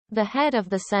the head of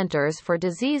the Centers for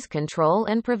Disease Control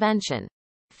and Prevention,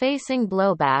 facing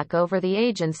blowback over the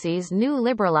agency's new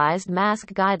liberalized mask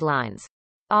guidelines,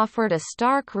 offered a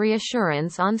stark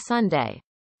reassurance on Sunday.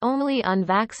 Only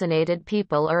unvaccinated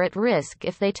people are at risk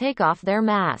if they take off their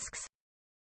masks.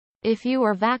 If you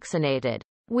are vaccinated,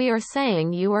 we are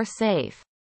saying you are safe.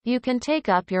 You can take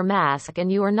up your mask and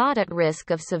you are not at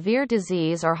risk of severe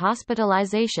disease or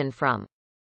hospitalization from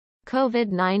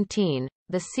COVID-19,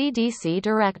 the C.D.C.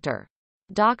 director,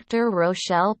 Dr.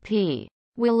 Rochelle P.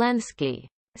 Walensky,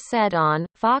 said on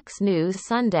Fox News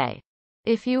Sunday.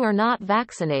 If you are not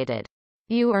vaccinated,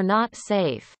 you are not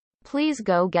safe. Please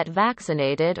go get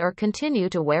vaccinated or continue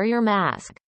to wear your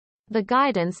mask. The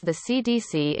guidance the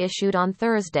C.D.C. issued on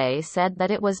Thursday said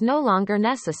that it was no longer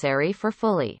necessary for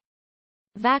fully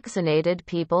vaccinated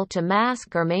people to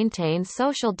mask or maintain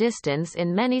social distance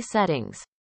in many settings.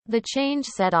 The change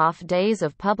set off days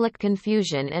of public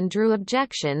confusion and drew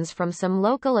objections from some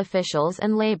local officials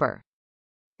and labor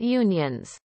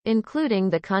unions, including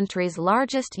the country's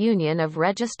largest union of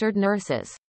registered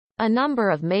nurses. A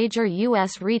number of major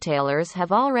U.S. retailers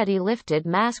have already lifted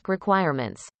mask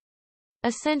requirements,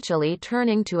 essentially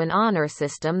turning to an honor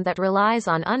system that relies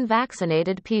on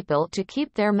unvaccinated people to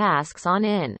keep their masks on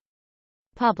in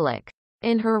public.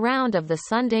 In her round of the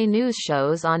Sunday news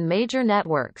shows on major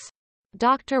networks,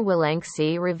 Dr.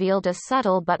 Walensky revealed a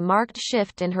subtle but marked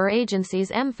shift in her agency's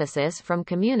emphasis from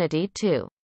community to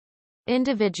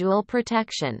individual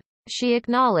protection. She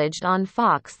acknowledged on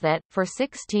Fox that, for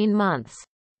 16 months,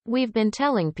 we've been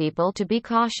telling people to be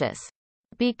cautious,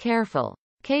 be careful,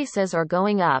 cases are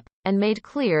going up, and made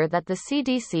clear that the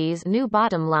CDC's new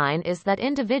bottom line is that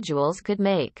individuals could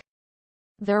make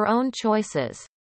their own choices.